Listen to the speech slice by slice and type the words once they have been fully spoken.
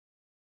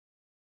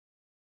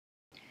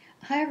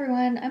Hi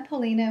everyone, I'm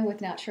Paulina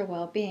with Natural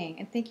Wellbeing,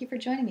 and thank you for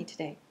joining me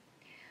today.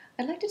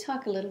 I'd like to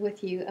talk a little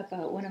with you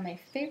about one of my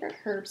favorite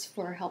herbs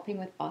for helping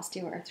with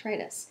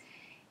osteoarthritis.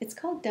 It's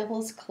called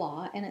devil's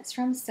claw, and it's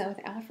from South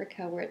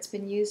Africa, where it's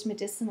been used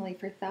medicinally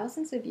for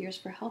thousands of years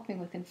for helping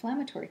with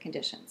inflammatory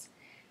conditions.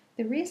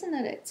 The reason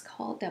that it's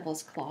called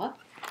devil's claw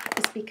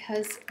is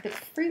because the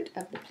fruit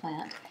of the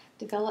plant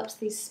develops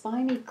these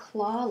spiny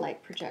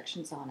claw-like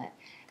projections on it,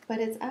 but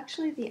it's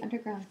actually the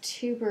underground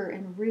tuber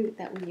and root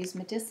that we use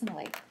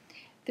medicinally.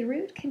 The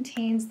root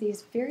contains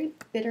these very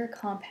bitter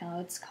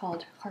compounds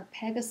called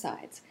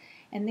harpagosides,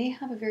 and they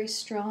have a very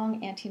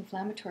strong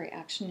anti-inflammatory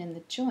action in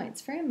the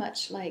joints, very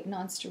much like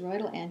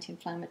nonsteroidal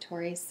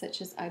anti-inflammatories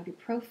such as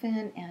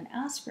ibuprofen and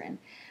aspirin,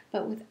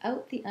 but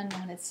without the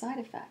unwanted side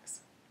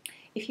effects.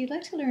 If you'd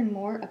like to learn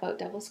more about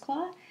devil's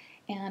claw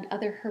and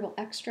other herbal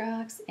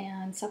extracts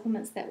and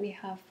supplements that we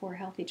have for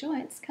healthy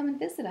joints, come and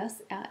visit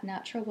us at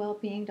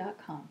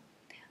naturalwellbeing.com.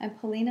 I'm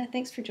Paulina,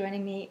 thanks for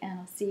joining me,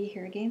 and I'll see you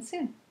here again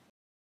soon.